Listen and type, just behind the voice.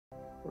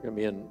We're going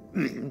to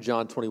be in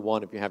John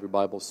 21. If you have your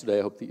Bibles today,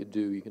 I hope that you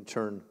do. You can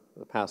turn to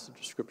the passage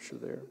of Scripture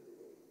there.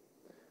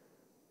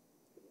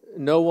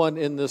 No one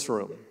in this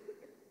room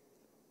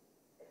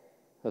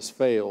has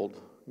failed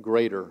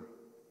greater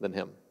than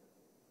him.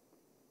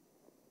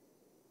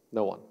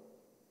 No one.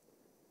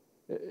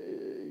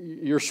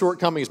 Your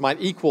shortcomings might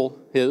equal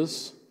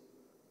his,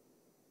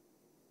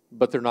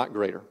 but they're not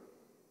greater.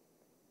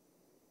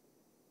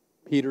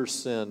 Peter's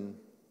sin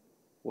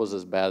was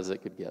as bad as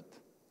it could get.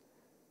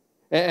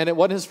 And it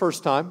wasn't his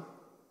first time.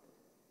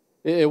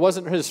 It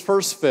wasn't his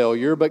first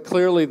failure, but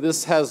clearly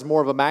this has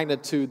more of a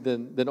magnitude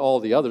than all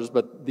the others,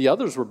 but the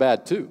others were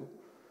bad too.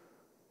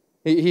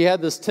 He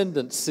had this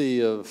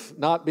tendency of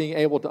not being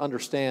able to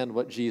understand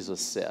what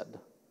Jesus said.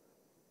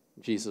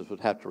 Jesus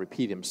would have to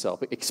repeat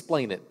himself,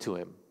 explain it to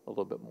him a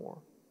little bit more.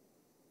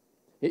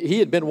 He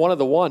had been one of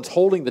the ones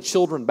holding the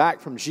children back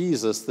from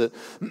Jesus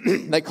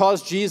that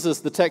caused Jesus,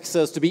 the text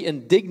says, to be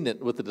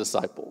indignant with the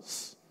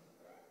disciples.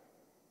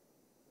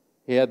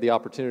 He had the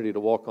opportunity to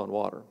walk on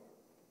water,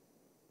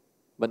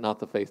 but not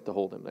the faith to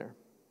hold him there.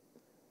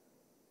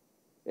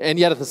 And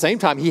yet at the same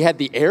time, he had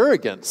the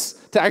arrogance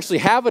to actually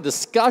have a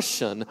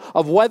discussion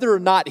of whether or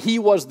not he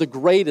was the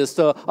greatest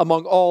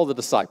among all the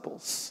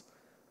disciples.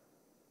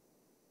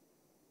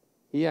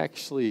 He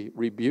actually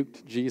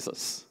rebuked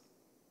Jesus,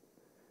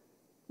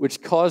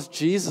 which caused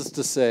Jesus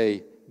to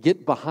say,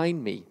 "Get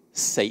behind me,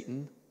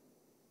 Satan."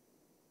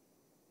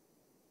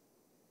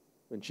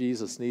 When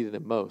Jesus needed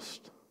him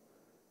most,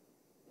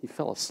 he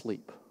fell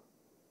asleep.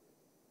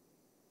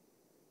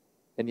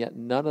 And yet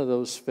none of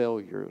those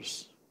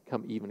failures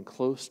come even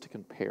close to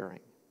comparing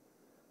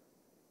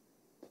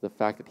to the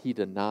fact that he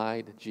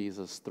denied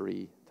Jesus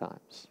 3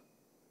 times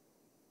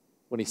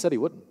when he said he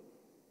wouldn't.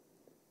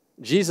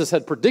 Jesus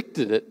had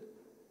predicted it,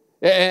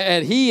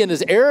 and he in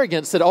his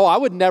arrogance said, "Oh, I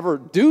would never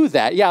do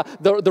that. Yeah,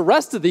 the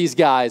rest of these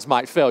guys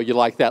might fail you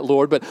like that,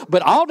 Lord,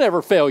 but I'll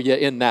never fail you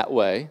in that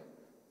way."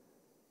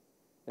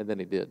 And then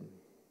he did.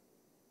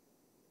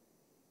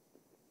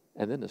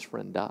 And then his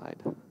friend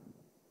died.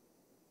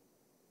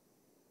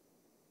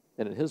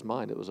 And in his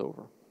mind, it was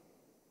over.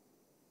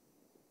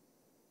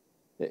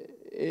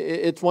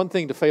 It's one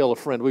thing to fail a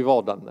friend. We've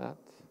all done that.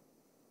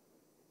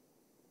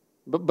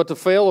 But to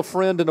fail a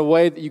friend in a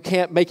way that you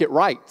can't make it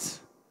right.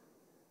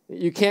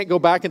 You can't go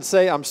back and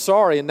say, "I'm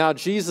sorry," and now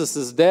Jesus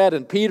is dead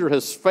and Peter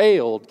has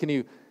failed. Can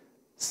you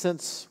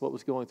sense what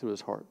was going through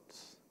his heart?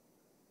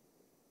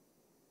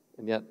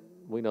 And yet,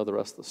 we know the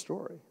rest of the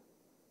story.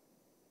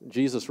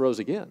 Jesus rose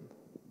again.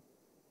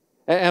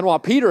 And while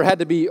Peter had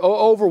to be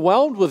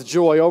overwhelmed with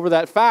joy over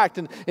that fact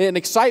and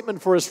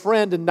excitement for his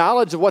friend and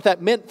knowledge of what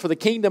that meant for the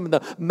kingdom and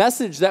the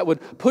message that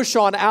would push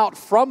on out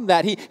from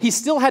that, he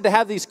still had to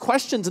have these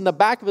questions in the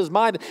back of his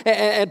mind,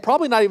 and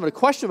probably not even a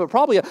question, but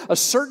probably a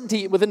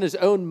certainty within his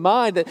own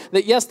mind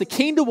that yes, the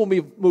kingdom will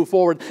move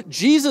forward.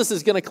 Jesus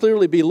is going to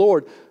clearly be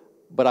Lord,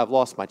 but I've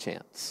lost my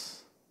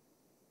chance.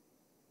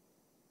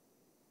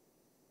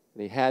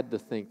 And he had to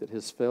think that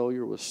his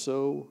failure was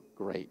so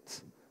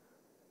great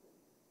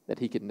that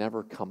he could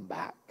never come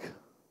back.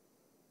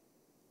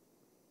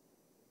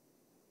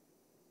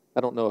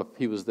 I don't know if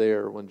he was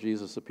there when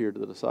Jesus appeared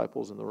to the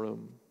disciples in the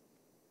room.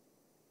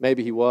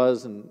 Maybe he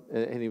was, and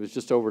he was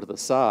just over to the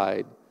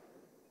side,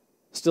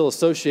 still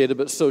associated,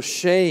 but so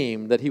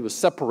shamed that he was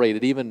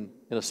separated even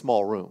in a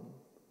small room.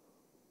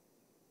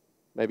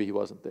 Maybe he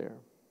wasn't there.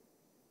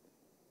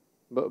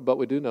 But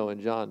we do know in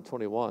John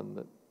 21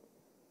 that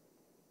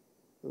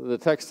the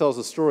text tells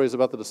us stories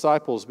about the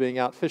disciples being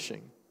out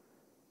fishing.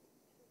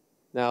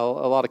 Now,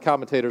 a lot of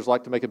commentators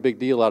like to make a big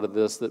deal out of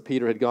this, that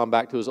Peter had gone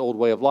back to his old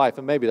way of life,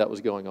 and maybe that was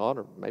going on,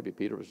 or maybe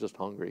Peter was just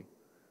hungry.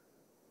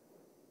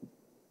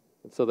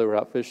 And so they were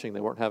out fishing.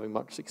 They weren't having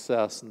much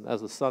success, and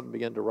as the sun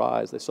began to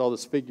rise, they saw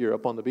this figure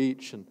up on the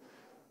beach, and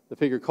the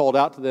figure called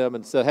out to them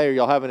and said, "Hey, are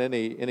y'all having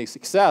any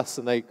success?"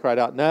 And they cried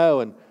out, "No."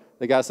 And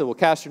the guy said, "Well,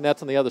 cast your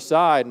nets on the other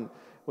side, and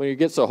when you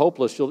get so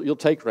hopeless, you'll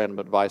take random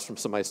advice from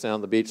somebody standing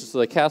on the beach." And so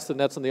they cast the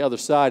nets on the other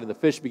side, and the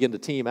fish began to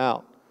teem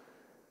out.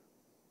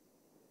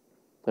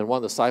 And one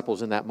of the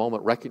disciples in that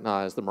moment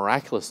recognized the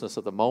miraculousness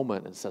of the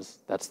moment and says,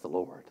 "That's the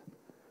Lord."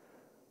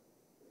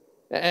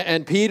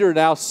 And Peter,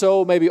 now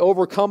so maybe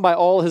overcome by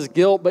all his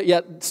guilt, but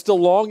yet still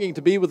longing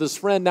to be with his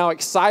friend, now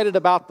excited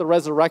about the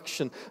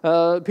resurrection.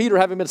 Peter,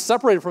 having been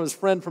separated from his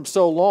friend from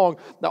so long,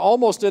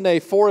 almost in a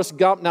Forrest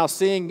Gump, now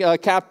seeing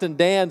Captain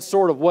Dan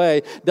sort of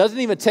way, doesn't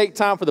even take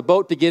time for the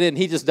boat to get in.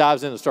 He just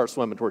dives in and starts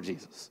swimming toward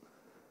Jesus.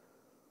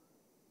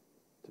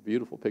 It's a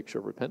beautiful picture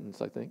of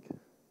repentance, I think.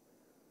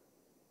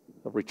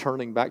 Of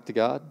returning back to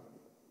God,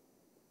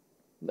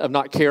 of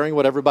not caring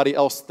what everybody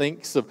else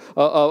thinks,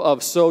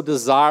 of so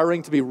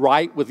desiring to be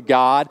right with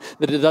God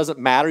that it doesn't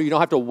matter. You don't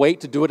have to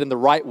wait to do it in the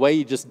right way.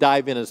 You just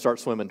dive in and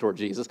start swimming toward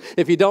Jesus.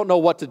 If you don't know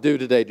what to do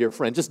today, dear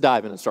friend, just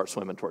dive in and start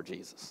swimming toward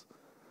Jesus.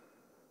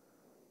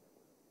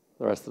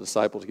 The rest of the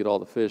disciples get all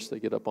the fish.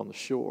 They get up on the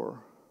shore.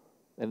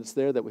 And it's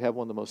there that we have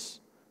one of the most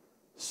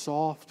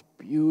soft,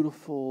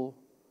 beautiful,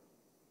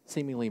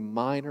 seemingly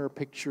minor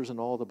pictures in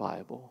all the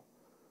Bible.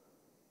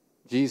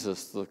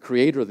 Jesus, the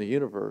creator of the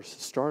universe,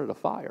 started a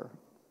fire.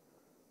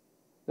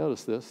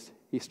 Notice this.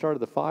 He started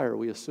the fire,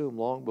 we assume,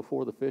 long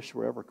before the fish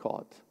were ever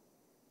caught.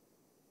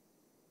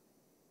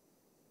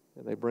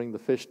 And they bring the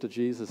fish to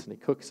Jesus, and he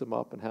cooks them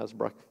up and has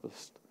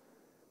breakfast.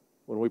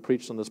 When we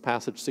preached on this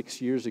passage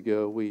 6 years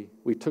ago,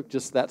 we took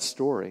just that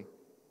story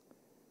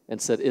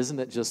and said, isn't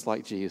it just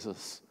like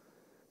Jesus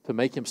to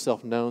make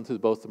himself known through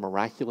both the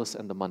miraculous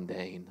and the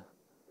mundane?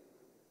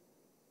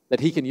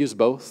 That he can use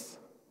both.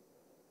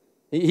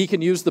 He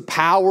can use the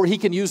power, he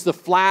can use the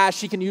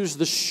flash, he can use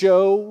the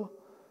show,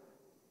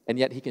 and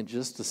yet he can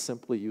just as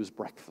simply use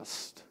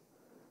breakfast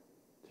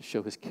to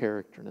show his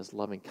character and his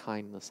loving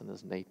kindness and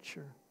his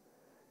nature.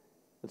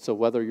 And so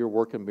whether you're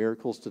working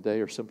miracles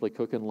today or simply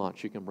cooking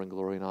lunch, you can bring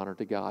glory and honor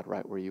to God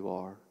right where you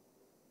are.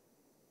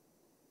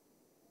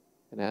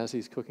 And as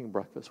he's cooking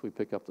breakfast, we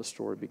pick up the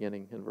story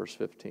beginning in verse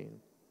 15.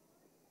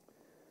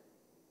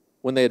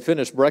 When they had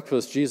finished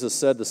breakfast, Jesus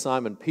said to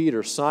Simon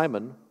Peter,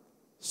 Simon,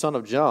 son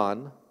of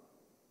John,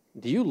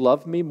 do you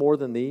love me more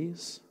than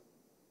these?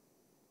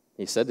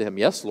 He said to him,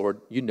 yes, Lord,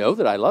 you know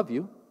that I love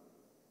you.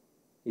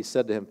 He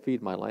said to him,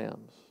 feed my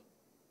lambs.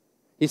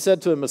 He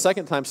said to him a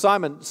second time,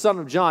 Simon, son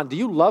of John, do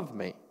you love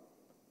me?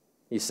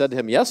 He said to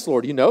him, yes,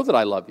 Lord, you know that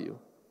I love you.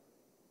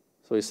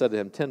 So he said to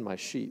him, tend my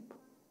sheep.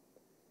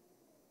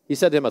 He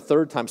said to him a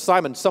third time,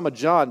 Simon, son of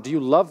John, do you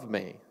love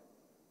me?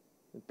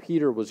 And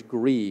Peter was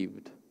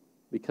grieved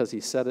because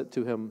he said it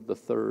to him the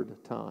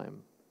third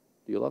time,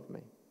 do you love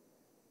me?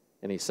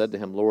 And he said to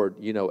him, Lord,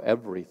 you know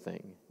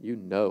everything. You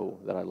know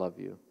that I love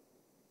you.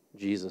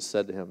 Jesus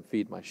said to him,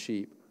 feed my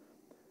sheep.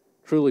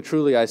 Truly,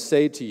 truly, I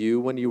say to you,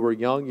 when you were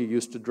young, you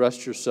used to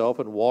dress yourself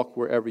and walk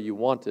wherever you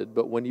wanted.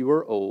 But when you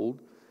are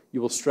old,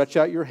 you will stretch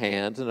out your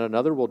hands, and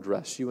another will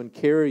dress you and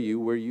carry you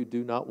where you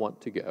do not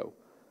want to go.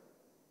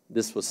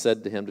 This was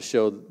said to him to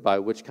show by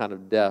which kind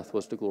of death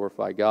was to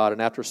glorify God.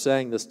 And after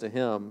saying this to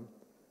him,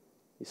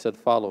 he said,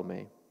 follow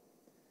me.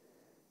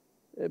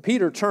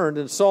 Peter turned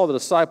and saw the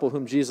disciple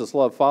whom Jesus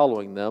loved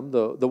following them,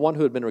 the one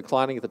who had been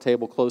reclining at the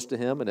table close to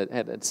him and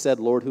had said,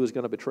 Lord, who is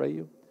going to betray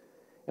you?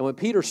 And when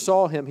Peter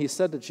saw him, he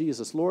said to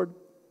Jesus, Lord,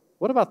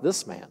 what about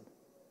this man?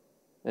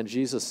 And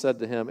Jesus said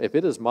to him, if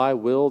it is my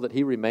will that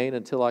he remain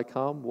until I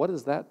come, what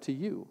is that to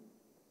you?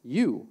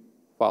 You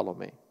follow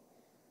me.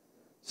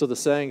 So the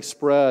saying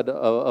spread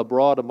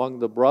abroad among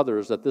the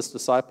brothers that this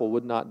disciple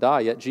would not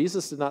die. Yet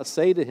Jesus did not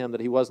say to him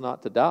that he was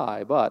not to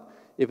die, but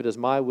if it is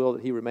my will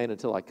that he remain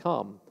until I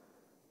come,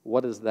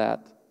 what is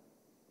that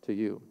to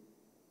you?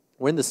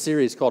 We're in this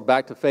series called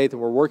Back to Faith,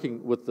 and we're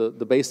working with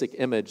the basic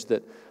image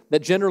that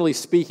generally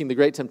speaking, the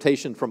great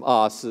temptation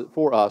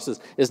for us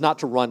is not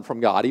to run from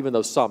God, even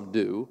though some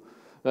do.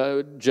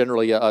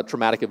 Generally, a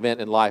traumatic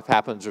event in life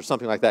happens or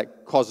something like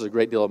that causes a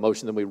great deal of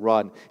emotion, then we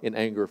run in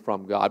anger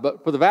from God.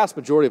 But for the vast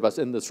majority of us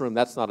in this room,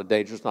 that's not a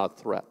danger, it's not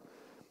a threat.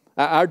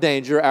 Our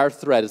danger, our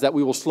threat is that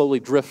we will slowly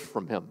drift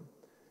from Him.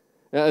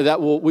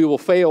 We will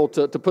fail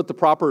to put the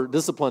proper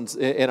disciplines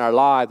in our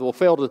life. We'll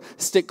fail to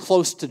stick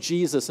close to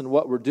Jesus in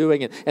what we're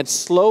doing. And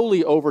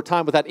slowly over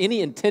time, without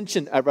any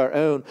intention of our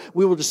own,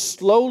 we will just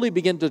slowly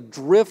begin to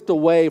drift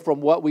away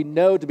from what we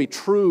know to be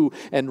true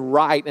and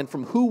right and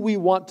from who we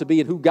want to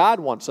be and who God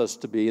wants us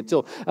to be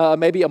until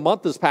maybe a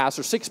month has passed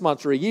or 6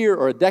 months or a year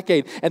or a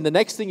decade. And the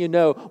next thing you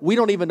know, we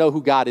don't even know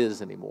who God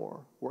is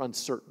anymore. We're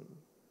uncertain.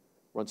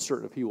 We're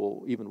uncertain if He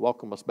will even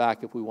welcome us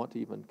back, if we want to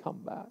even come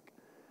back.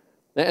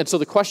 And so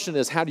the question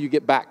is, how do you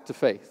get back to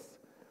faith?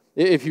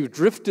 If you've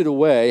drifted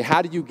away,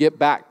 how do you get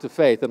back to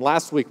faith? And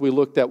last week we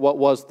looked at what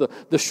was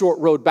the short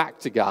road back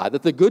to God.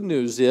 That the good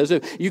news is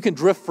you can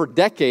drift for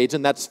decades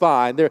and that's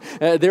fine.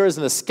 There is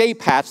an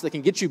escape hatch that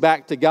can get you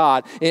back to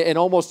God in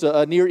almost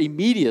a near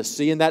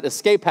immediacy, and that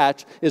escape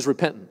hatch is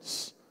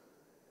repentance.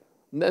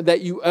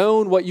 That you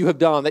own what you have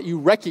done, that you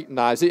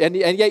recognize it, and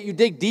yet you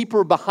dig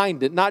deeper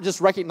behind it, not just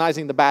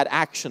recognizing the bad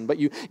action, but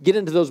you get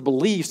into those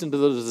beliefs, into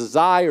those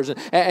desires,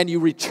 and you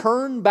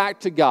return back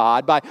to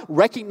God by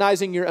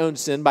recognizing your own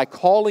sin, by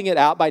calling it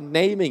out, by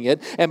naming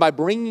it, and by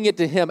bringing it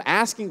to Him,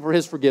 asking for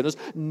His forgiveness,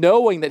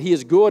 knowing that He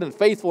is good and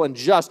faithful and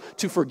just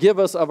to forgive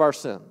us of our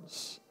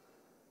sins.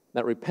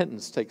 That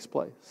repentance takes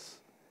place.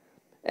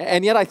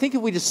 And yet I think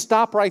if we just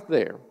stop right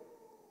there,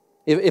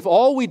 if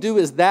all we do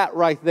is that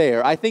right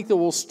there, I think there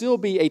will still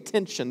be a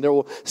tension. There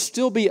will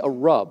still be a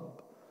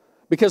rub.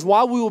 Because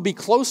while we will be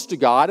close to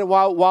God, and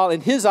while in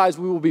His eyes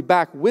we will be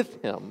back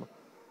with Him,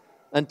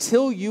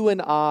 until you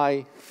and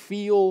I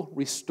feel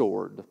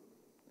restored,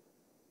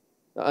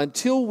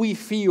 until we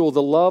feel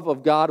the love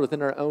of God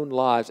within our own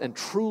lives and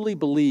truly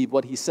believe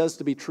what He says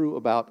to be true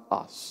about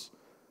us,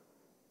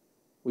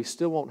 we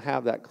still won't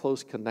have that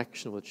close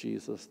connection with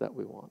Jesus that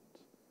we want.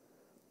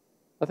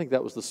 I think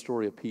that was the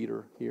story of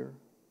Peter here.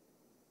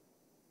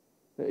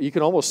 You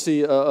can almost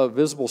see a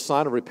visible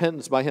sign of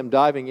repentance by him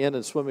diving in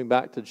and swimming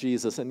back to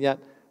Jesus. And yet,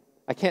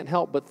 I can't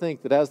help but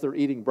think that as they're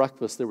eating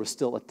breakfast, there was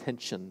still a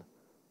tension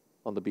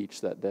on the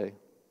beach that day.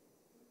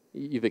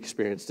 You've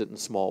experienced it in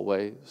small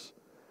ways.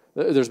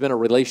 There's been a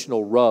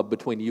relational rub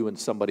between you and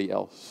somebody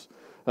else.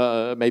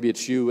 Maybe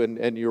it's you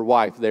and your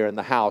wife there in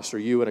the house, or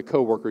you and a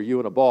coworker, you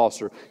and a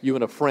boss, or you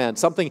and a friend.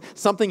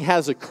 Something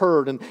has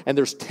occurred, and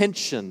there's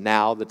tension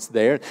now that's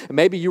there. And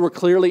maybe you were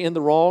clearly in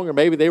the wrong, or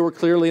maybe they were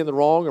clearly in the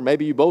wrong, or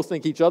maybe you both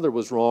think each other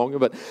was wrong.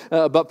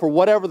 But for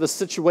whatever the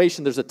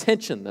situation, there's a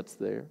tension that's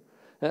there.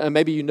 And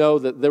maybe you know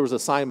that there was an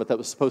assignment that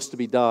was supposed to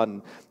be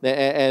done,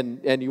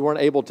 and you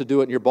weren't able to do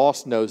it, and your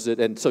boss knows it,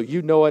 and so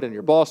you know it, and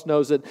your boss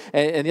knows it,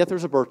 and yet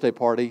there's a birthday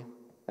party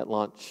at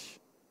lunch.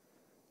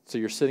 So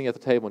you're sitting at the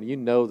table, and you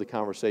know the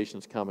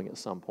conversation's coming at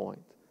some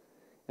point.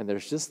 And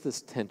there's just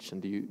this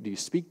tension. Do you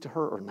speak to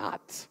her or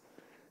not?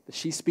 Does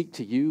she speak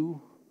to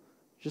you?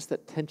 Just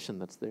that tension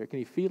that's there. Can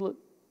you feel it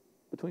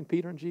between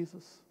Peter and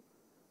Jesus?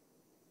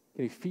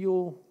 Can you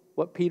feel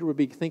what Peter would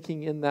be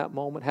thinking in that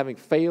moment, having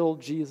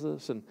failed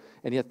Jesus, and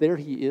yet there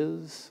he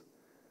is?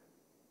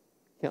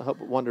 Can't help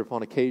but wonder if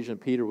on occasion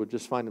Peter would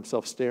just find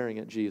himself staring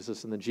at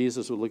Jesus, and then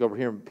Jesus would look over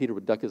here, and Peter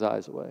would duck his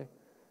eyes away.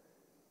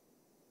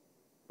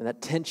 And that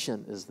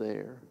tension is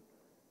there.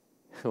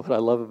 What I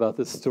love about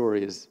this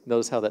story is,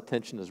 notice how that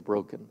tension is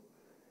broken.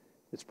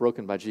 It's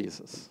broken by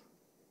Jesus.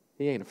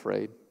 He ain't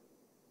afraid.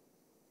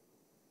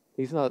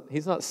 He's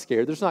not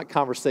scared. There's not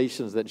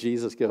conversations that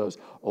Jesus goes,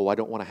 oh, I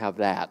don't want to have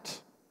that.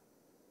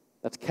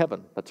 That's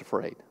Kevin that's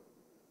afraid,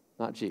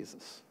 not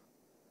Jesus.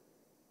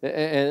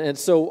 And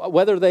so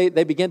whether they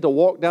begin to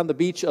walk down the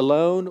beach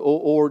alone,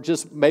 or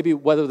just maybe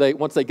whether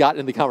once they got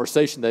in the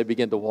conversation, they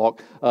begin to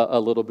walk a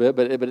little bit.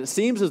 But it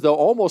seems as though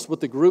almost with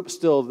the group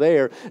still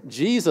there,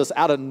 Jesus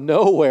out of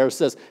nowhere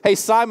says, hey,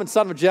 Simon,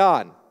 son of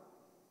John.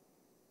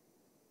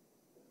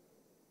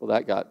 Well,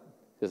 that got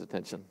his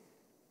attention.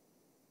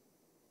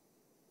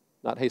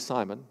 Not, hey,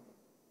 Simon.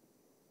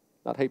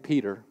 Not, hey,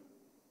 Peter.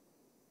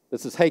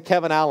 This is, hey,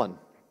 Kevin Allen.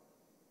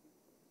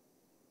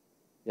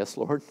 Yes,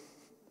 Lord.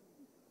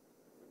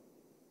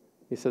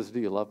 He says, do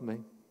you love me?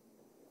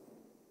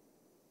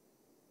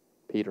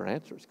 Peter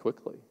answers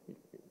quickly.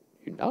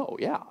 You know,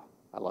 yeah,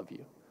 I love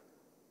you.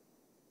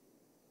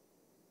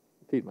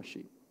 Feed my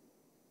sheep.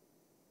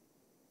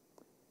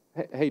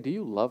 Hey, do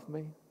you love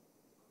me?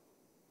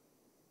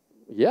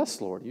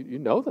 Yes, Lord, you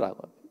know that I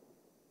love you.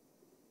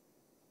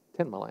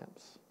 Tend my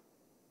lambs.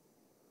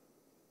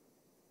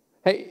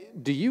 Hey,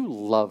 do you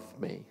love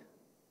me?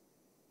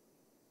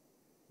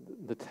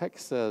 The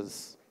text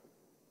says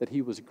that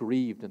he was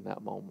grieved in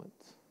that moment,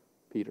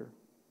 Peter,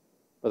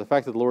 by the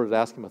fact that the Lord had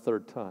asked him a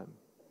third time.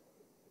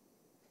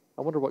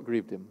 I wonder what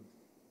grieved him.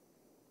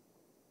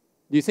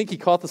 Do you think he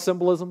caught the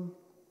symbolism?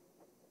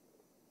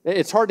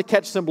 It's hard to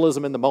catch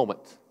symbolism in the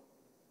moment.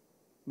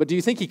 But do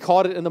you think he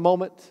caught it in the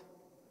moment?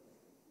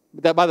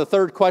 That by the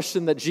third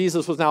question that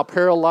Jesus was now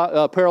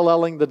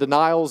paralleling the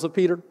denials of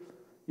Peter?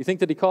 You think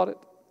that he caught it?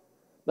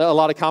 A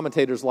lot of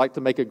commentators like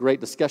to make a great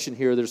discussion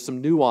here. There's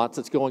some nuance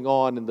that's going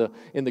on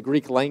in the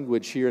Greek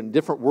language here, and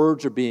different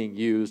words are being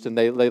used, and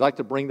they like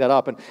to bring that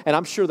up, and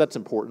I'm sure that's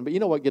important. But you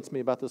know what gets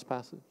me about this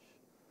passage?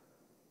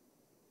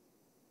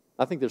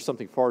 I think there's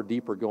something far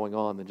deeper going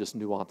on than just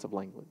nuance of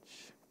language.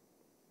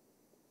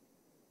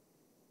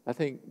 I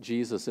think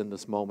Jesus in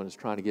this moment is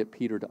trying to get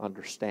Peter to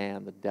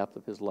understand the depth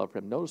of his love for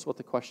him. Notice what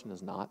the question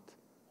is not.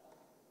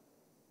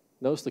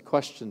 Notice the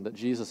question that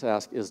Jesus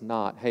asked is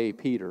not, hey,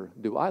 Peter,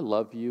 do I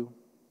love you?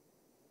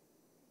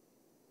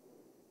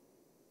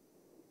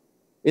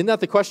 Isn't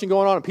that the question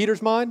going on in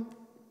Peter's mind?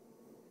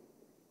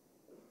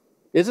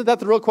 Isn't that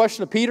the real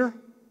question of Peter?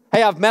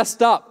 Hey, I've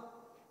messed up.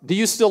 Do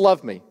you still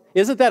love me?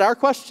 Isn't that our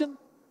question?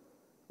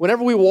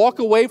 Whenever we walk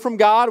away from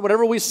God,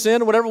 whenever we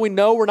sin, whenever we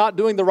know we're not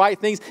doing the right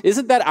things,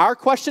 isn't that our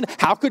question?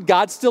 How could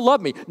God still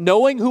love me?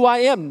 Knowing who I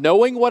am,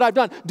 knowing what I've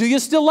done. Do you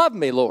still love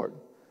me, Lord?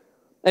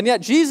 And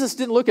yet Jesus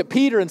didn't look at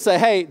Peter and say,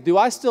 hey, do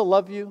I still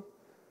love you?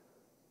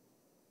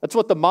 That's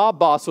what the mob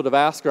boss would have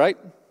asked, right?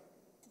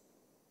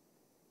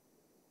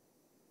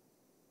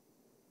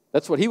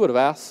 That's what he would have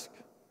asked.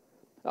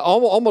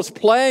 Almost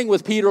playing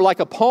with Peter like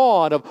a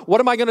pawn of, what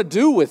am I going to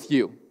do with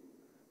you?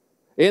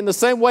 In the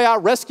same way I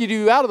rescued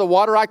you out of the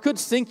water, I could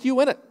sink you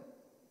in it.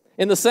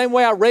 In the same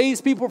way I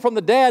raised people from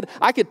the dead,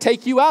 I could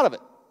take you out of it.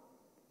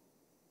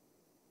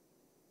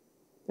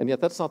 And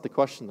yet that's not the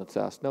question that's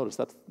asked. Notice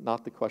that's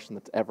not the question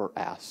that's ever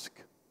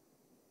asked.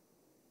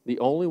 The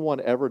only one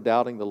ever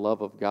doubting the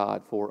love of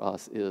God for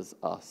us is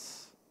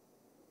us.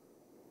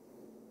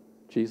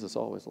 Jesus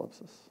always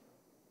loves us.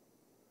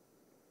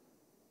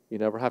 You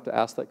never have to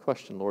ask that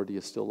question, Lord, do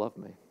you still love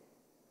me?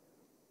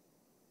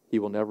 He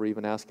will never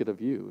even ask it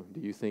of you.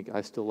 Do you think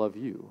I still love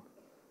you?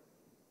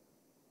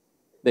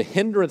 The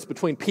hindrance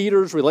between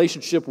Peter's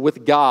relationship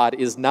with God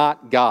is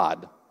not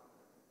God.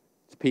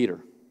 It's Peter.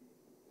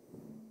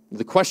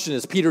 The question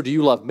is, Peter, do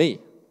you love me?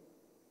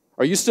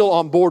 Are you still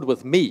on board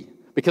with me?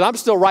 Because I'm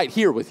still right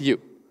here with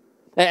you.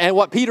 And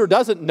what Peter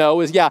doesn't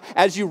know is,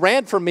 as you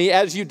ran from me,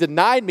 as you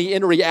denied me,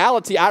 in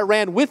reality, I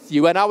ran with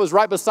you, and I was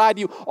right beside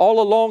you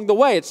all along the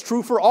way. It's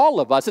true for all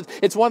of us.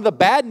 It's one of the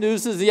bad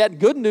news, yet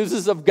good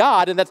news of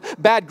God, and that's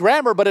bad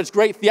grammar, but it's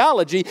great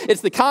theology.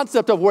 It's the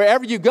concept of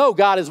wherever you go,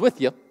 God is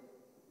with you.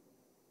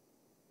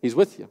 He's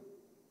with you.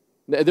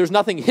 There's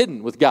nothing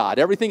hidden with God.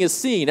 Everything is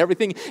seen.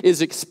 Everything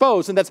is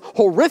exposed. And that's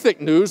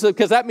horrific news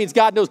because that means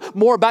God knows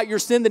more about your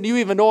sin than you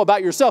even know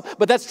about yourself.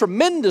 But that's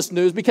tremendous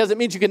news because it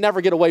means you can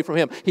never get away from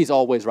Him. He's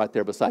always right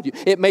there beside you.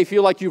 It may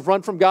feel like you've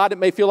run from God. It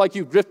may feel like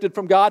you've drifted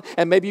from God.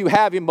 And maybe you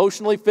have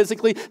emotionally,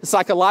 physically,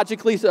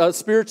 psychologically,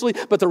 spiritually.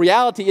 But the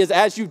reality is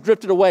as you've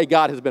drifted away,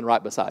 God has been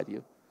right beside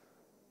you.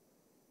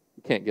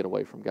 You can't get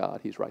away from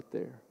God. He's right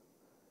there.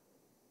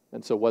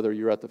 And so whether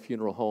you're at the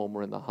funeral home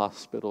or in the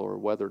hospital or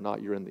whether or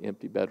not you're in the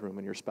empty bedroom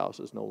and your spouse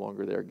is no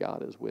longer there,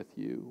 God is with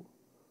you.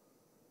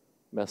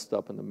 Messed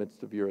up in the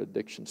midst of your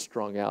addiction,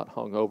 strung out,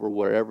 hung over,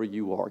 wherever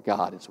you are,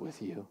 God is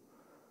with you.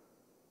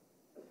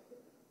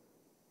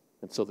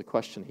 And so the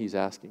question He's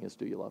asking is,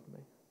 do you love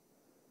me?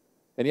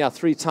 And yeah,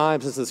 3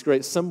 times is this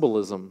great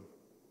symbolism.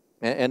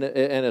 And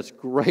it's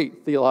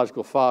great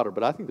theological fodder,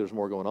 but I think there's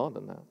more going on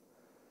than that.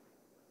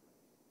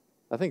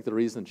 I think the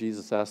reason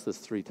Jesus asked this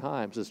 3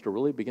 times is to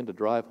really begin to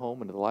drive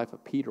home into the life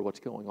of Peter what's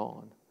going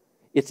on.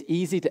 It's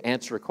easy to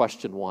answer a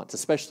question once,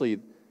 especially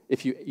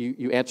if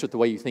you answer it the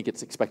way you think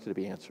it's expected to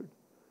be answered.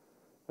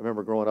 I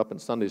remember growing up in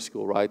Sunday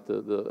school, right?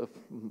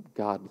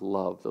 God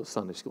loved those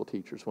Sunday school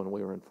teachers when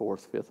we were in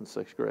 4th, 5th, and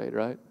 6th grade,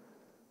 right?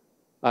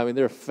 I mean,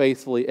 they're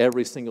faithfully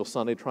every single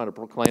Sunday trying to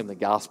proclaim the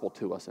gospel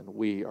to us, and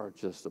we are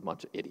just a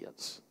bunch of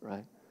idiots,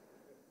 right?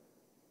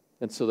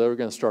 And so they were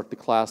going to start the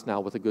class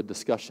now with a good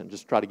discussion,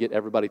 just try to get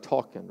everybody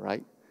talking,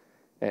 right?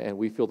 And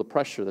we feel the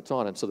pressure that's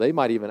on. And so they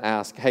might even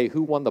ask, hey,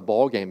 who won the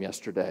ball game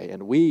yesterday?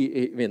 And we,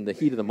 in the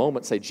heat of the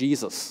moment, say,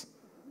 Jesus,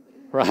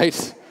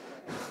 right?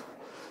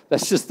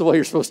 That's just the way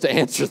you're supposed to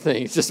answer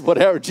things, just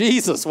whatever,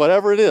 Jesus,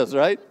 whatever it is,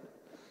 right?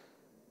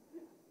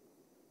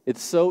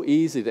 It's so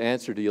easy to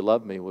answer, do you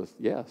love me, with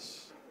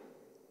yes.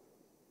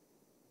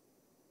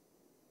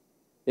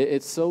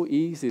 It's so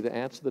easy to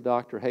answer the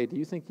doctor, hey, do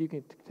you think you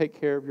can take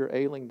care of your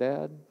ailing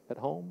dad at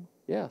home?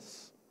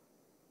 Yes.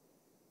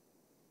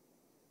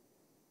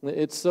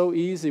 It's so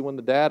easy when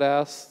the dad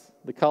asks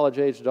the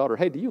college-age daughter,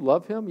 hey, do you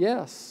love him?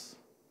 Yes.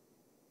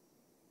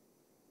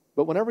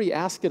 But whenever you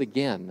ask it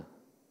again,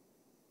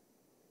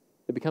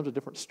 it becomes a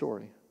different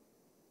story.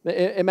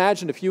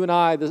 Imagine if you and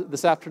I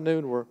this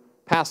afternoon were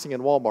passing in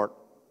Walmart,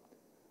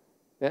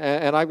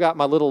 and I've got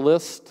my little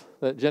list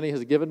that Jenny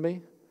has given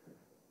me,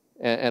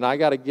 and I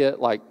got to get,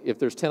 like, if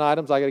there's 10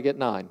 items, I got to get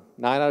 9.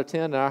 9 out of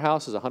 10 in our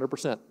house is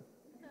 100%.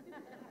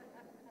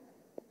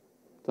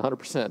 It's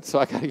 100%. So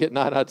I got to get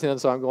 9 out of 10,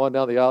 so I'm going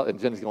down the aisle, and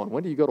Jenny's going,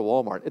 when do you go to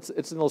Walmart?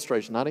 It's an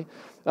illustration, honey.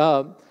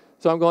 So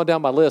I'm going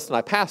down my list, and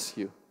I pass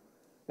you.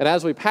 And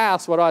as we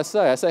pass, what do I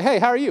say? I say, hey,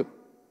 how are you?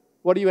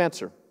 What do you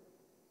answer?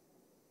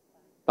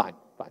 Fine.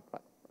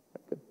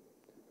 Good.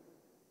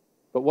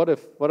 But what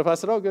if I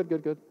said, oh,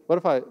 good. What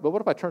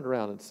if I turned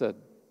around and said,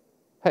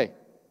 hey,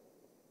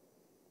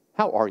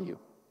 how are you?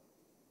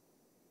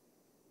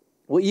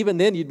 Well, even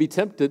then you'd be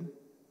tempted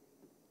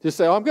to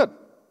say, oh, I'm good.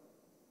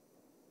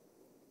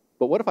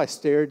 But what if I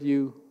stared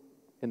you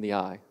in the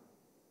eye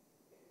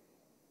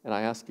and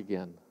I ask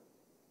again,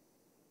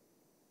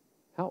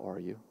 how are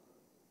you?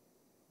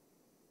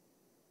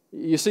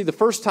 You see, the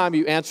first time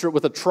you answer it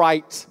with a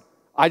trite,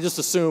 I just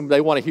assume they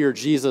want to hear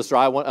Jesus or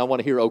I want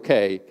to hear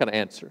okay kind of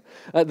answer.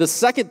 The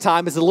second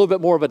time is a little bit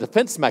more of a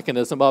defense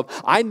mechanism of,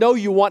 I know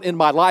you want in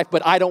my life,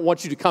 but I don't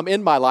want you to come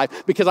in my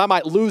life because I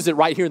might lose it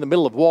right here in the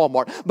middle of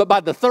Walmart. But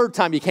by the third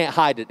time, you can't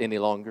hide it any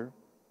longer.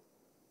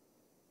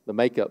 The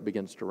makeup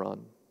begins to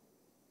run.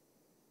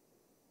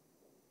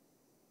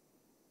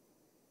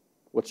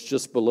 What's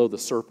just below the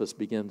surface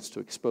begins to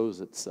expose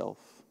itself.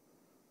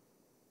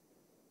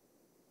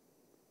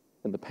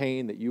 And the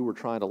pain that you were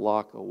trying to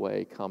lock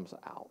away comes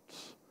out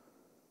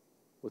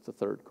with the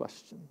third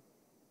question.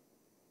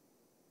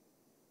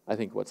 I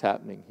think what's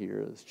happening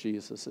here is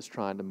Jesus is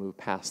trying to move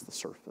past the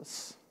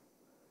surface.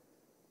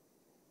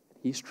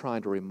 He's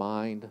trying to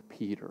remind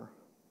Peter,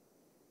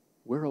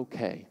 we're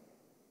okay.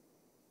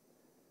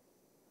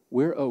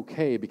 We're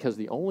okay because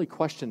the only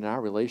question in our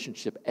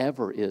relationship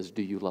ever is,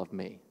 do you love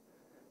me?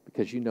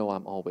 Because you know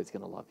I'm always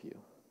going to love you.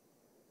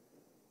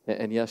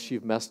 And yes,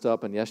 you've messed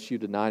up, and yes, you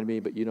denied me,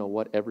 but you know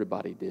what?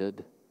 Everybody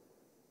did.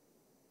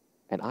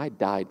 And I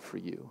died for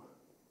you.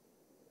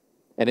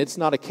 And it's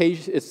not a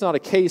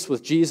case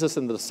with Jesus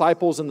and the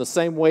disciples in the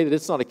same way that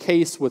it's not a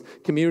case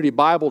with Community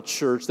Bible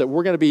Church that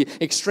we're going to be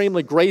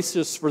extremely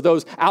gracious for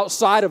those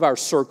outside of our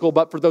circle,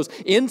 but for those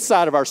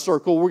inside of our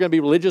circle, we're going to be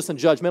religious and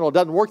judgmental. It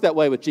doesn't work that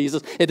way with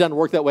Jesus. It doesn't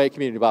work that way at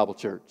Community Bible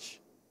Church.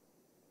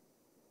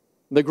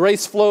 The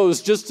grace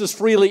flows just as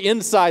freely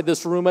inside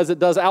this room as it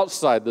does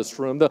outside this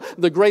room.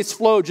 The grace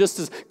flowed just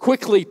as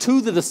quickly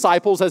to the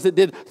disciples as it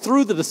did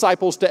through the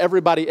disciples to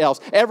everybody else.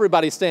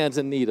 Everybody stands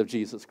in need of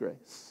Jesus'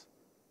 grace.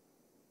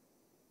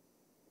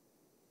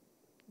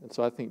 And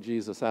so I think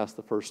Jesus asked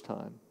the first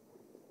time,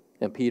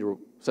 and Peter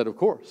said, of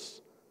course.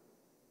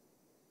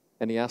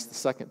 And he asked the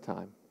second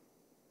time,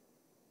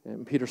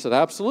 and Peter said,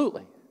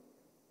 absolutely.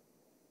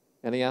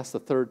 And he asked the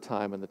third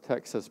time, and the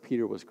text says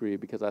Peter was grieved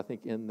because I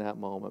think in that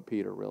moment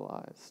Peter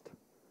realized,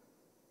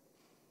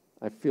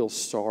 I feel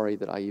sorry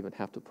that I even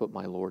have to put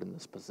my Lord in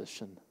this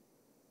position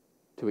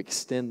to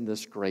extend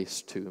this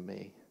grace to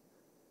me.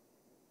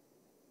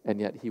 and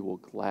yet he will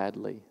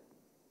gladly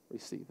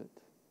receive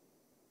it.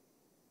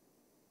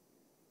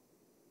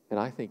 And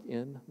I think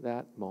in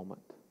that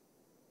moment,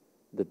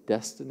 the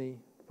destiny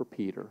for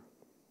Peter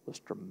was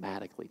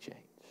dramatically changed.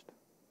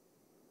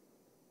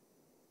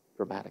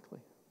 Dramatically.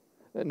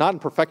 Not in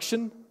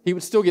perfection. He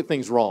would still get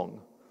things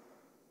wrong.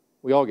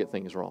 We all get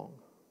things wrong.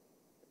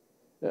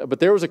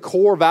 But there was a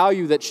core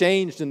value that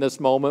changed in this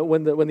moment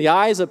when the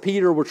eyes of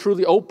Peter were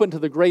truly open to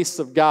the grace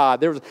of God.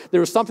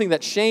 There was something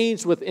that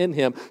changed within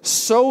him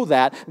so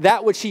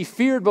that which he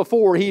feared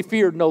before, he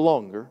feared no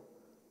longer.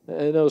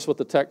 And notice what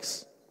the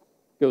text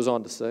goes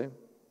on to say.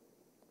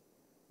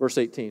 Verse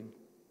 18.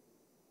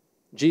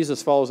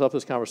 Jesus follows up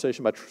this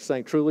conversation by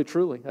saying, "Truly,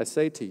 truly, I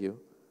say to you,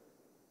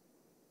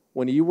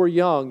 when you were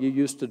young, you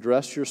used to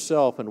dress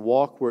yourself and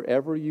walk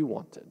wherever you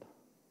wanted."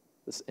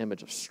 This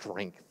image of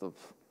strength, of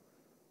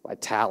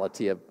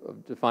vitality,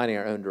 of defining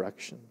our own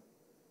direction.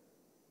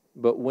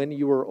 "But when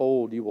you are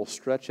old, you will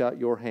stretch out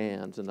your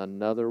hands, and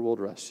another will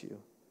dress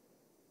you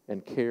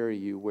and carry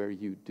you where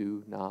you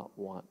do not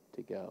want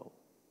to go."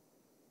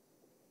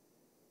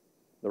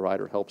 The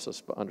writer helps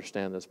us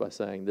understand this by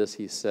saying, "This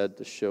he said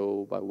to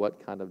show by what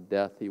kind of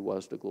death he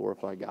was to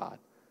glorify God."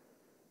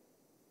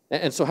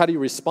 And so how do you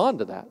respond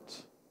to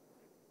that?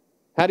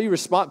 How do you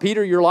respond?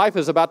 Peter, your life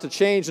is about to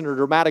change in a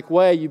dramatic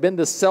way. You've been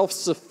this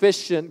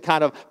self-sufficient,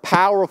 kind of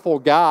powerful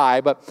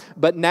guy,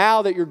 but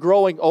now that you're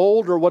growing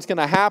older, what's going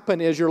to happen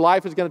is your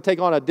life is going to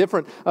take on a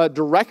different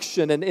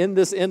direction, and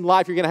in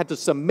life, you're going to have to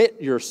submit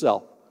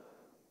yourself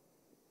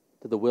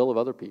to the will of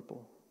other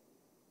people.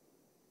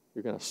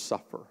 You're going to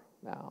suffer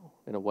now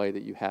in a way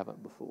that you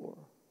haven't before.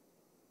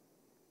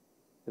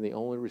 And the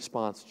only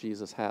response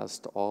Jesus has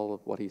to all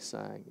of what he's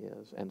saying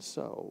is, "And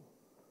so,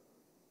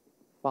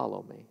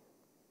 follow me."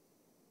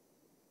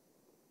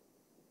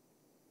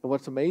 And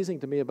what's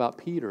amazing to me about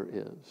Peter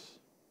is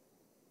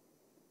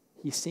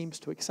he seems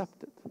to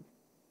accept it.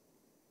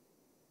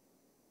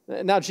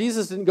 Now,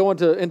 Jesus didn't go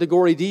into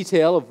gory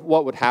detail of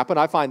what would happen.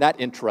 I find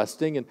that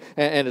interesting,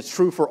 and it's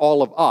true for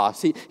all of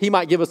us. He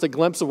might give us a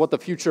glimpse of what the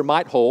future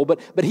might hold,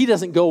 but he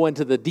doesn't go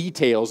into the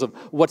details of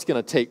what's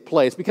going to take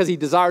place because he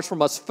desires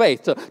from us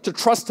faith to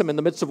trust him in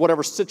the midst of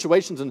whatever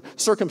situations and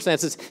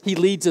circumstances he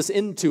leads us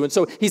into. And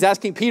so he's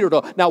asking Peter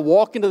to now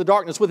walk into the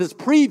darkness with his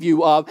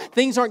preview of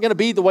things aren't going to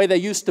be the way they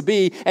used to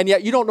be, and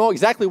yet you don't know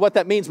exactly what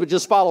that means, but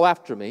just follow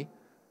after me.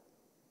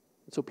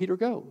 And so Peter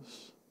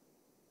goes.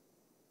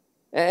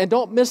 And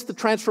don't miss the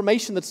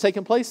transformation that's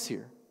taken place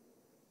here.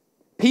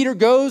 Peter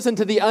goes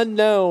into the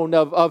unknown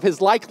of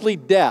his likely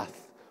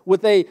death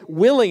with a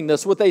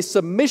willingness, with a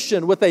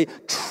submission, with a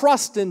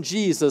trust in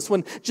Jesus.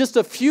 When just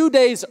a few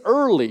days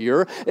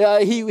earlier,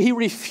 he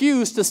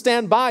refused to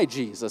stand by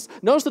Jesus.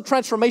 Notice the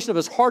transformation of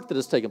his heart that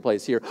has taken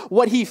place here.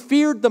 What he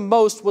feared the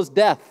most was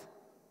death.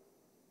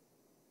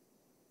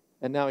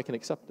 And now he can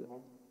accept it.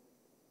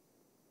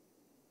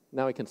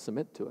 Now he can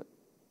submit to it.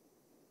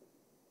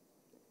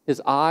 His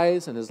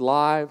eyes and his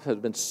life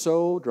have been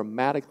so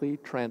dramatically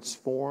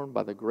transformed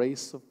by the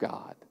grace of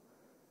God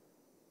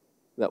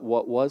that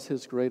what was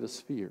his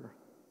greatest fear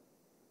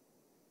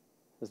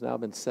has now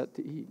been set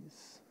to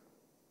ease.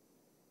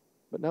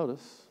 But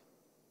notice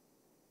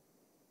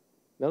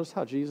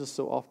how Jesus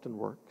so often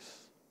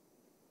works.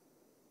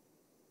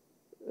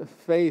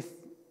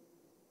 Faith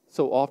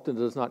so often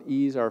does not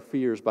ease our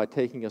fears by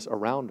taking us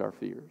around our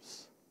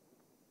fears,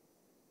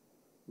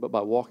 but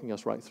by walking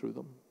us right through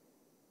them.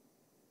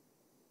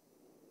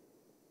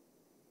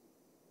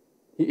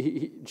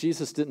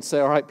 Jesus didn't say,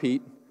 "All right,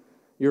 Pete,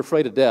 you're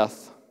afraid of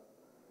death,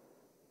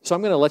 so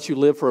I'm going to let you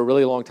live for a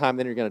really long time,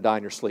 then you're going to die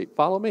in your sleep.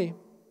 Follow me."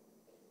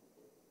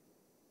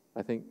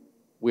 I think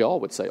we all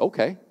would say,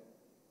 "Okay."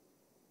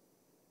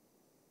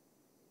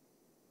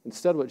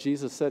 Instead, what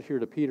Jesus said here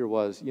to Peter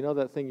was, "You know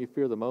that thing you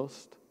fear the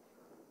most?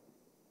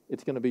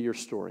 It's going to be your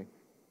story.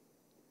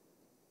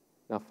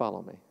 Now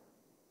follow me."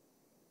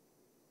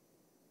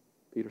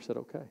 Peter said,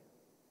 "Okay."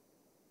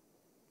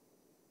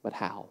 But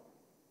how?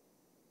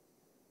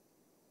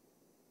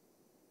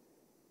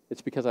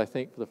 It's because I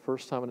think for the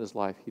first time in his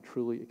life, he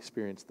truly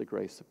experienced the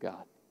grace of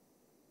God.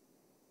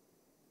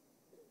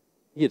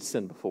 He had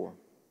sinned before,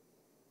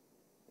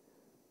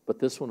 but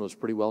this one was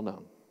pretty well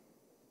known.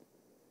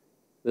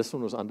 This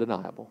one was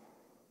undeniable.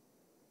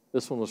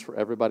 This one was for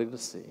everybody to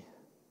see,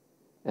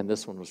 and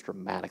this one was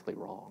dramatically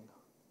wrong.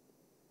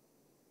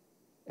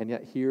 And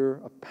yet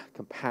here, a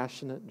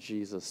compassionate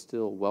Jesus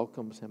still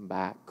welcomes him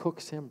back,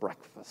 cooks him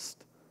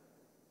breakfast,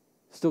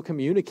 still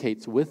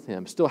communicates with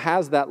him, still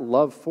has that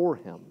love for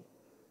him.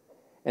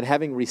 And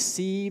having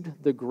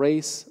received the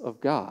grace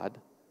of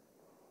God,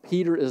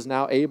 Peter is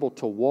now able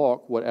to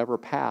walk whatever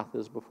path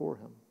is before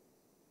him.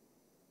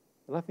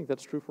 And I think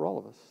that's true for all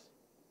of us.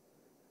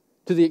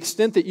 To the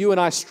extent that you and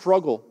I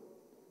struggle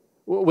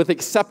with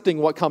accepting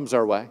what comes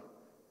our way,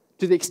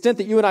 to the extent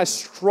that you and I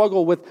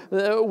struggle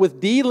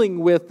with dealing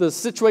with the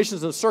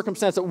situations and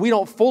circumstances that we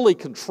don't fully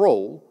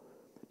control,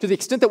 to the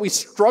extent that we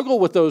struggle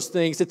with those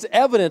things, it's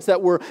evidence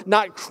that we're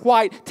not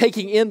quite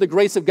taking in the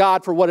grace of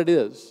God for what it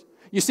is.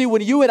 You see,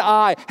 when you and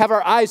I have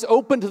our eyes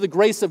open to the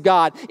grace of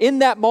God, in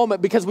that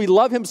moment, because we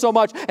love Him so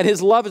much and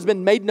His love has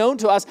been made known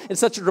to us in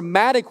such a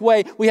dramatic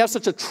way, we have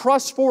such a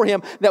trust for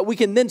Him that we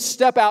can then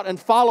step out and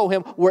follow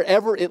Him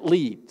wherever it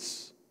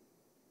leads.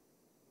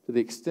 To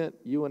the extent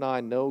you and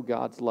I know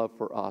God's love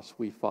for us,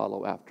 we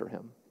follow after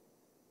Him.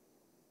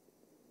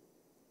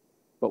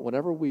 But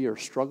whenever we are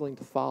struggling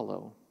to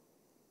follow,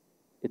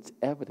 it's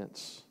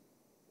evidence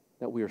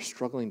that we are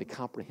struggling to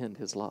comprehend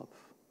His love.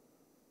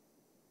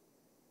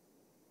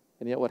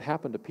 And yet what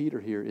happened to Peter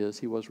here is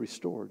he was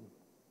restored.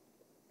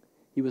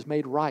 He was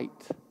made right.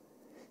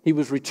 He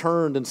was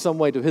returned in some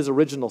way to his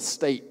original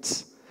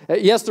state.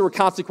 Yes, there were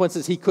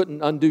consequences he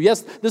couldn't undo.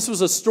 Yes, this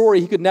was a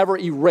story he could never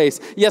erase.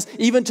 Yes,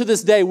 even to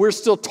this day, we're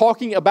still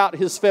talking about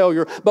his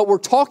failure, but we're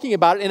talking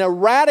about it in a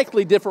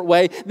radically different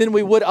way than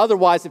we would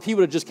otherwise if he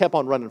would have just kept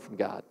on running from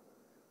God.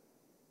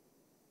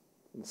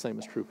 And the same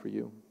is true for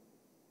you.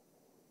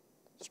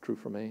 It's true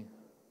for me.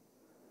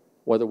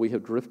 Whether we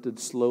have drifted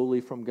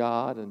slowly from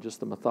God and just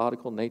the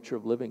methodical nature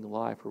of living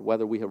life, or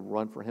whether we have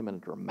run for Him in a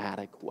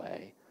dramatic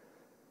way,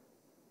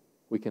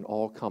 we can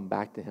all come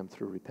back to Him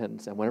through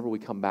repentance. And whenever we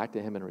come back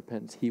to Him in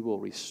repentance, He will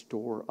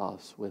restore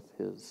us with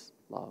His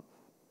love.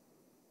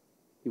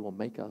 He will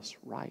make us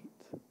right.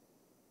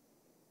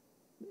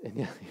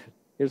 And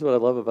here's what I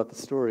love about the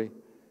story.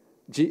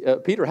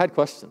 Peter had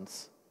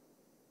questions.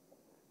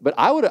 But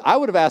I would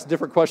have asked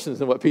different questions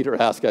than what Peter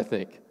asked, I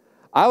think.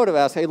 I would have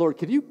asked, hey, Lord,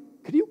 could you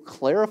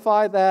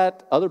clarify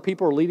that other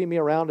people are leading me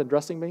around and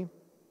dressing me?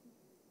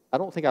 I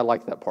don't think I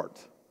like that part.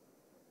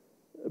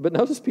 But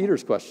notice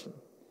Peter's question.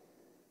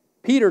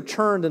 Peter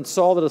turned and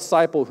saw the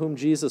disciple whom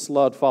Jesus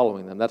loved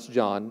following them. That's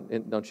John.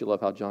 And don't you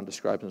love how John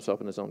describes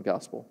himself in his own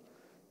gospel?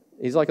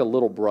 He's like a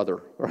little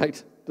brother,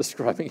 right?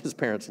 Describing his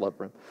parents' love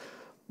for him.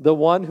 The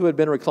one who had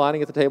been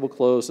reclining at the table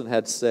close and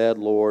had said,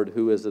 Lord,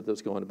 who is it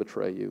that's going to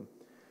betray you?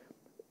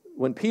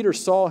 When Peter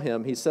saw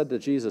him, he said to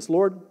Jesus,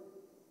 Lord,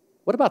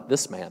 what about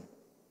this man?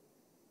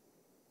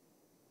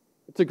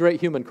 It's a great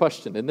human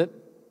question, isn't it?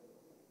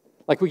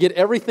 Like we get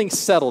everything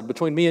settled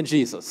between me and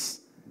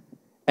Jesus.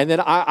 And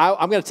then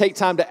I'm going to take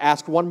time to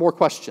ask one more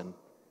question.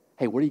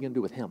 Hey, what are you going to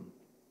do with him?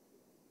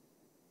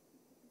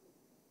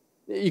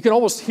 You can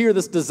almost hear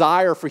this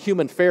desire for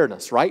human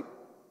fairness, right?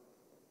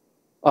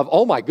 Of,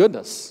 oh my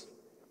goodness,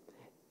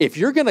 if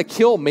you're going to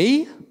kill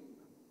me,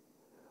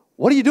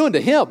 what are you doing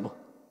to him?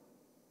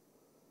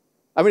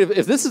 I mean,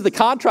 if this is the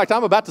contract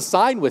I'm about to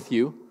sign with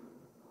you,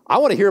 I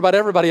want to hear about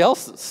everybody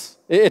else's.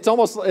 It's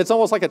almost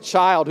like a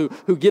child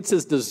who gets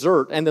his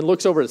dessert and then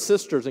looks over at his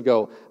sisters and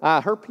go,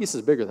 her piece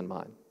is bigger than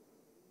mine.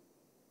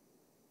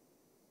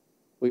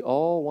 We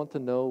all want to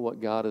know what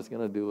God is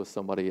going to do with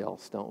somebody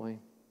else, don't we?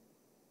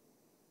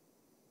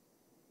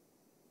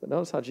 But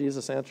notice how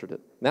Jesus answered it.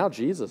 Now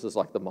Jesus is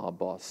like the mob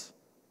boss.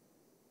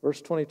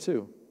 Verse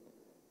 22.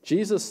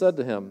 Jesus said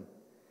to him,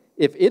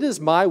 if it is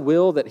my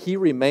will that he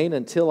remain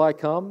until I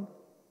come,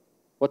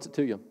 what's it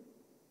to you?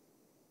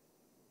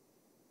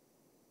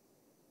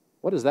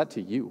 What is that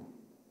to you?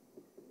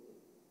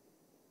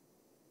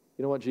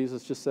 You know what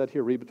Jesus just said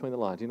here? Read between the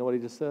lines. You know what he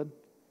just said?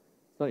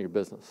 It's none of your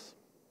business.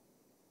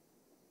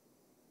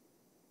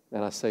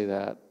 And I say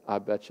that, I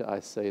bet you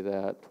I say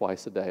that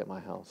twice a day at my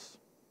house.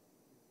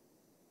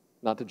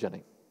 Not to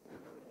Jenny.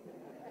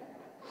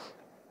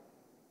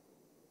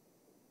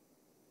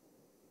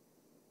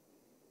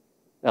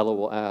 Ella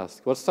will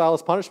ask, what's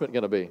Silas' punishment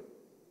going to be?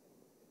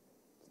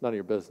 It's none of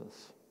your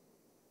business.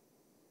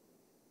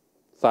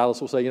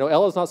 Silas will say,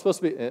 Ella's not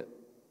supposed to be.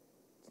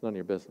 It's none of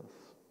your business.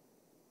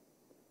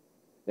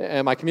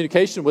 And my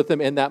communication with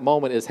him in that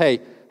moment is, hey,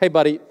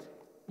 buddy,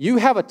 you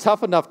have a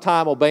tough enough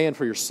time obeying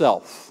for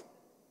yourself.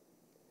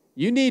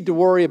 You need to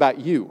worry about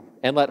you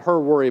and let her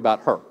worry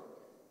about her.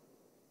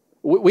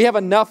 We have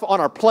enough on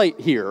our plate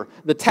here.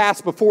 The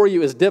task before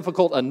you is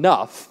difficult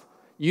enough.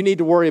 You need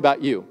to worry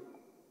about you.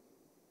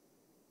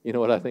 You know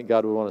what I think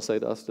God would want to say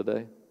to us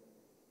today?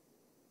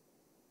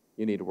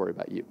 You need to worry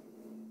about you.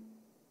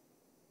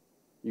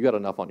 You got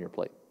enough on your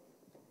plate.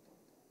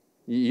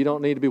 You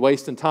don't need to be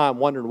wasting time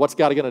wondering what's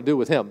God going to do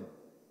with him.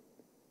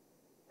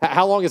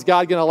 How long is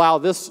God going to allow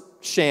this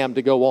sham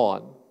to go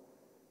on?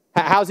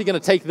 How's he going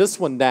to take this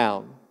one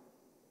down?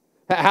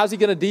 How's he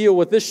going to deal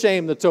with this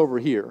shame that's over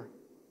here?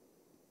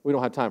 We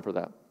don't have time for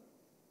that.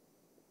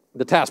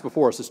 The task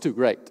before us is too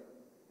great.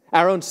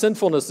 Our own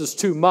sinfulness is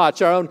too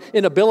much. Our own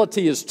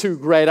inability is too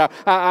great.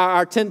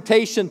 Our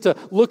temptation to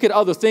look at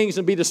other things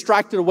and be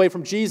distracted away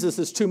from Jesus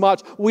is too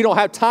much. We don't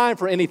have time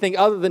for anything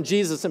other than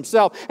Jesus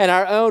himself and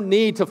our own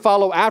need to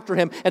follow after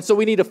him. And so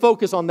we need to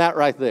focus on that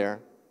right there.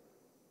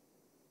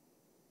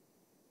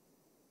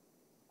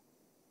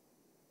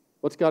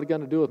 What's God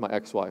going to do with my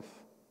ex-wife?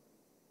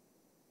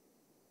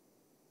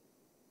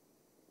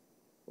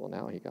 Well,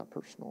 now he got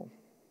personal.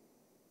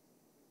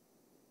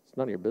 It's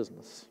none of your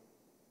business.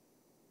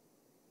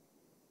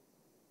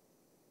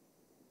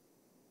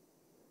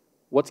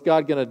 What's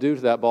God going to do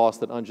to that boss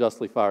that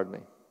unjustly fired me?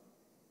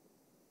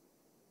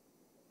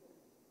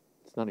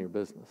 It's none of your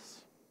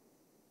business.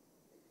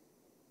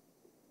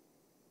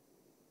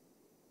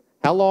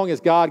 How long is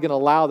God going to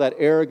allow that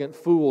arrogant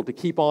fool to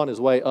keep on his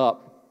way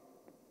up?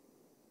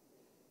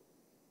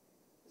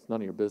 It's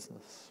none of your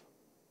business.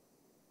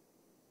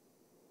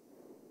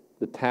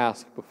 The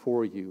task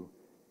before you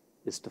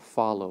is to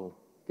follow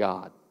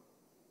God.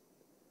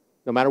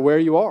 No matter where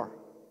you are,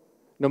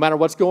 no matter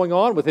what's going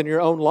on within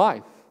your own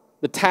life,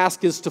 the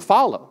task is to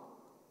follow.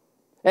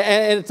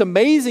 And it's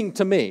amazing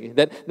to me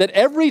that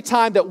every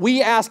time that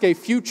we ask a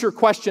future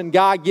question,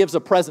 God gives a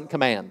present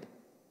command.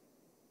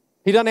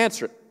 He doesn't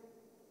answer it.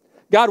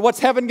 God, what's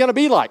heaven going to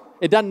be like?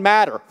 It doesn't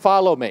matter.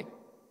 Follow me.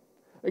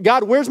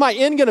 God, where's my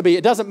end going to be?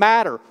 It doesn't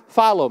matter.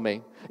 Follow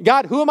me.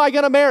 God, who am I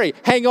going to marry?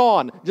 Hang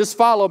on. Just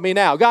follow me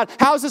now. God,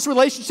 how's this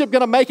relationship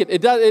going to make it?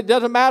 It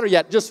doesn't matter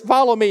yet. Just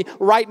follow me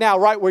right now,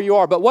 right where you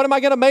are. But what am I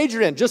going to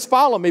major in? Just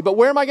follow me. But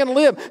where am I going to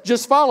live?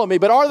 Just follow me.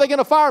 But are they going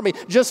to fire me?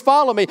 Just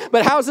follow me.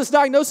 But how's this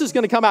diagnosis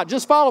going to come out?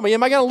 Just follow me.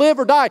 Am I going to live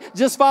or die?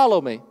 Just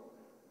follow me.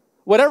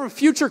 Whatever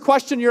future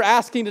question you're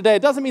asking today,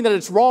 it doesn't mean that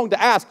it's wrong to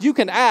ask. You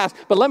can ask,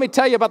 but let me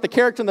tell you about the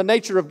character and the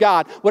nature of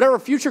God. Whatever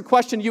future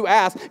question you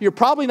ask, you're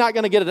probably not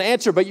going to get an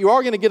answer, but you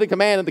are going to get a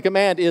command, and the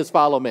command is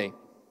follow me.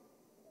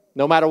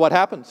 No matter what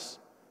happens,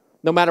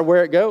 no matter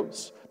where it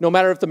goes, no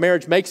matter if the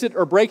marriage makes it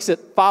or breaks it,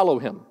 follow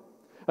him.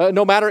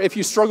 No matter if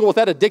you struggle with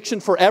that addiction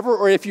forever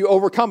or if you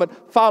overcome it,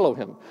 follow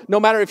him. No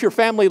matter if your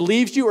family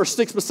leaves you or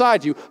sticks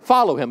beside you,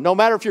 follow him. No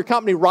matter if your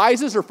company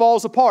rises or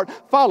falls apart,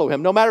 follow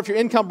him. No matter if your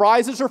income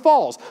rises or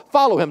falls,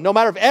 follow him. No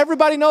matter if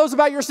everybody knows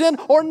about your sin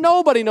or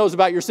nobody knows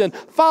about your sin,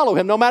 follow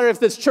him. No matter if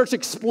this church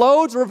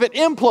explodes or if it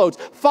implodes,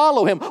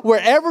 follow him.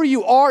 Wherever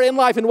you are in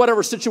life, in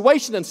whatever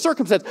situation and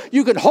circumstance,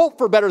 you can hope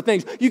for better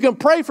things. You can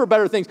pray for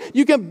better things.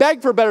 You can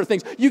beg for better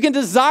things. You can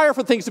desire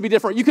for things to be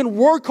different. You can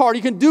work hard.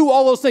 You can do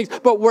all those things.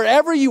 But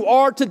wherever you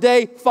are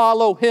today,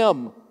 follow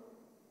him.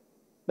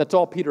 That's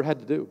all Peter had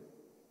to do.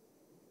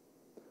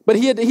 But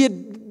he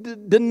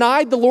had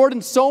denied the Lord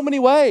in so many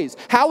ways.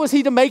 How was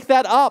he to make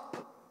that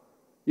up?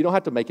 You don't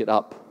have to make it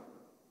up.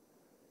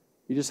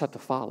 You just have to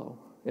follow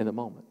in the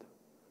moment.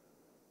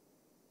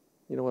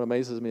 You know what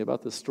amazes me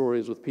about this story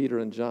is with Peter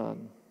and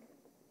John.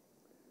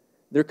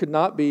 There could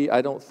not be,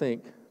 I don't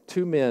think,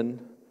 two men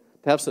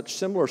to have such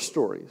similar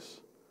stories,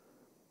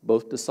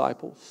 both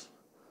disciples,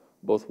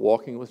 both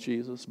walking with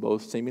Jesus,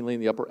 both seemingly in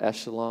the upper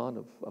echelon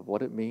of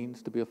what it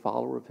means to be a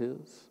follower of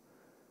his.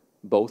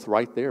 Both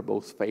right there,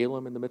 both fail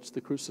him in the midst of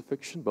the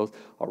crucifixion, both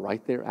are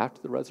right there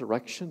after the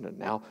resurrection and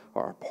now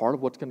are part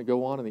of what's going to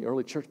go on in the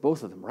early church,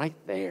 both of them right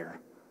there.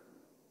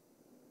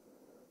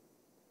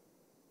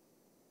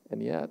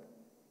 And yet,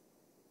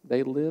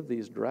 they live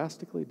these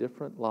drastically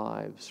different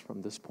lives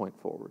from this point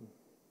forward.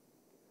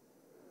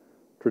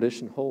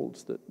 Tradition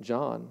holds that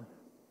John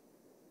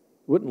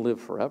wouldn't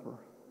live forever,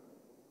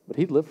 but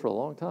he'd lived for a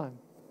long time.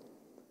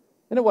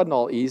 And it wasn't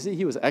all easy.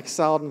 He was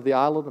exiled into the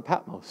island of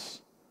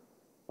Patmos,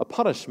 a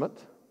punishment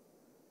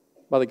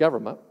by the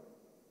government,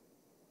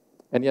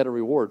 and yet a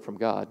reward from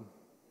God.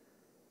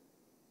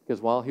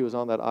 Because while he was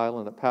on that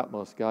island at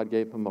Patmos, God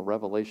gave him a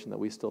revelation that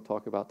we still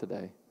talk about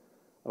today,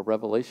 a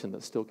revelation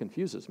that still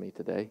confuses me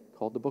today,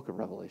 called the Book of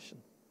Revelation.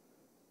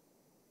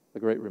 A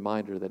great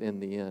reminder that in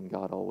the end,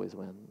 God always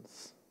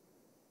wins.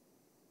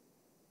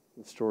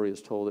 The story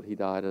is told that he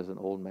died as an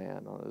old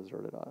man on a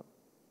deserted island.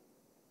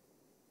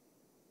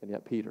 And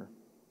yet Peter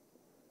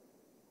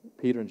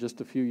in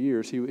just a few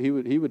years, he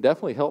would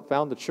definitely help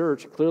found the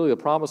church. Clearly the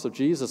promise of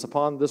Jesus,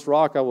 upon this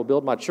rock I will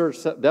build my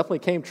church, definitely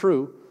came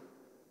true.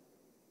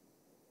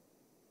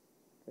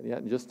 And yet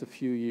in just a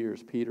few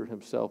years, Peter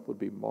himself would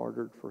be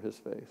martyred for his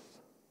faith.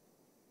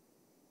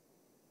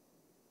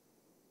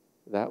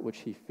 That which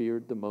he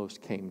feared the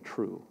most came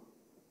true.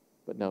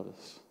 But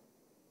notice,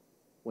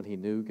 when he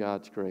knew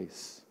God's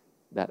grace,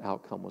 that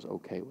outcome was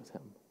okay with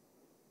him.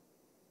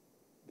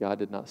 God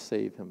did not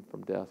save him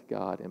from death.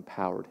 God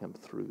empowered him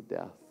through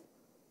death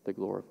to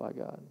glorify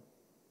God.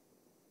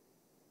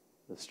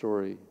 The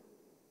story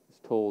is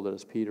told that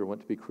as Peter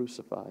went to be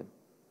crucified,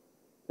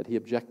 that he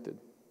objected.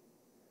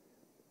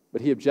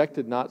 But he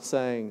objected not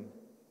saying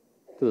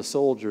to the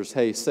soldiers,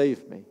 hey,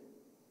 save me.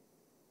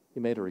 He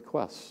made a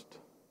request.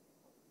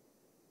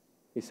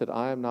 He said,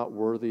 I am not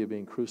worthy of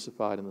being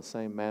crucified in the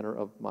same manner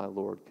of my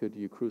Lord. Could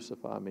you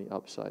crucify me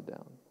upside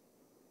down?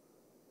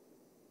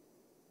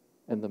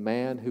 And the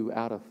man who,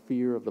 out of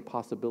fear of the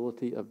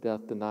possibility of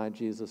death, denied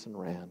Jesus and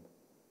ran,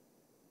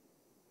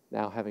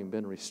 now having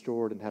been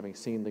restored and having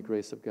seen the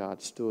grace of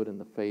God, stood in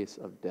the face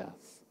of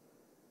death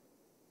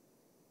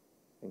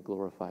and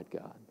glorified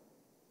God.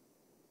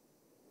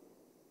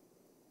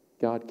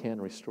 God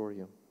can restore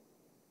you.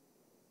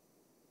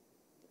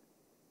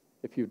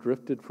 If you've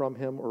drifted from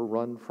him or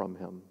run from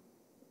him,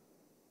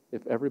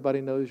 if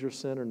everybody knows your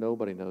sin or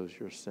nobody knows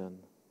your sin,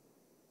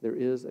 there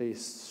is a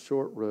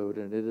short road,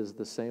 and it is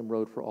the same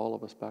road for all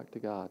of us back to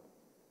God.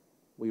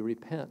 We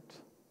repent.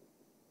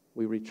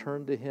 We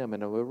return to him,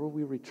 and however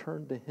we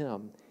return to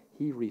him,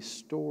 he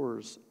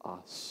restores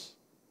us,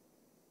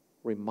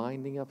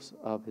 reminding us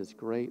of his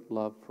great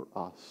love for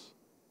us.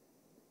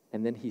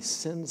 And then he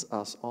sends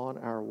us on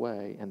our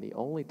way, and the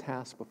only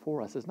task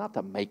before us is not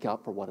to make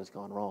up for what has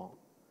gone wrong.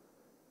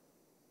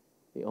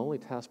 The only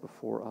task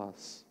before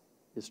us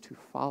is to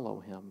follow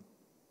him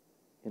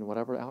in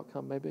whatever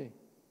outcome may be.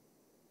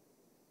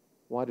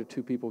 Why do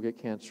two people get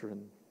cancer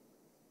and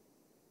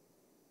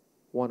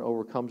one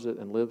overcomes it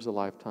and lives a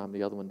lifetime,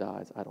 the other one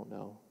dies? I don't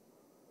know.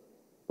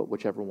 But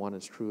whichever one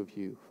is true of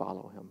you,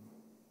 follow him.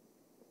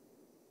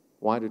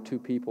 Why do two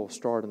people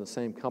start in the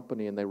same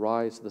company and they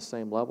rise to the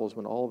same levels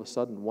when all of a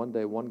sudden one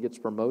day one gets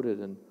promoted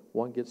and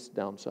one gets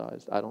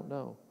downsized? I don't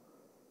know.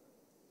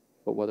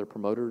 But whether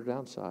promoted or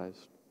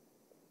downsized,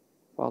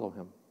 follow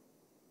him.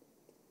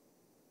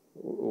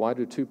 Why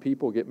do two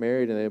people get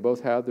married and they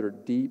both have their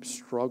deep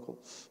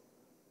struggles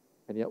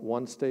and yet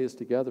one stays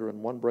together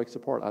and one breaks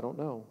apart? I don't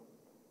know.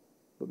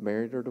 But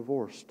married or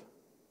divorced,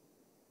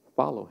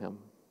 follow him.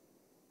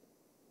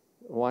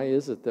 Why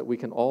is it that we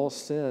can all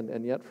sin,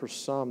 and yet for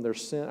some,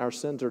 our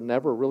sins are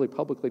never really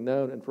publicly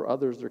known, and for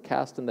others, they're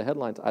cast in the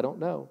headlines? I don't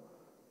know.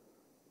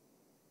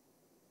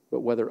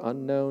 But whether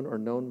unknown or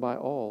known by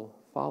all,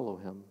 follow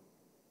him.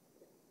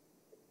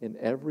 In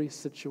every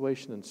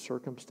situation and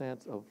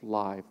circumstance of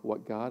life,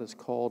 what God has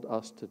called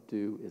us to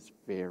do is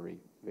very,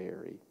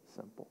 very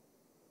simple.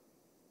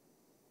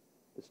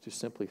 It's to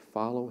simply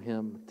follow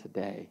him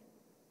today,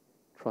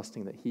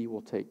 trusting that he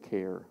will take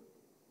care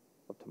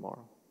of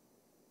tomorrow.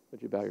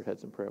 Would you bow your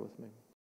heads in prayer with me?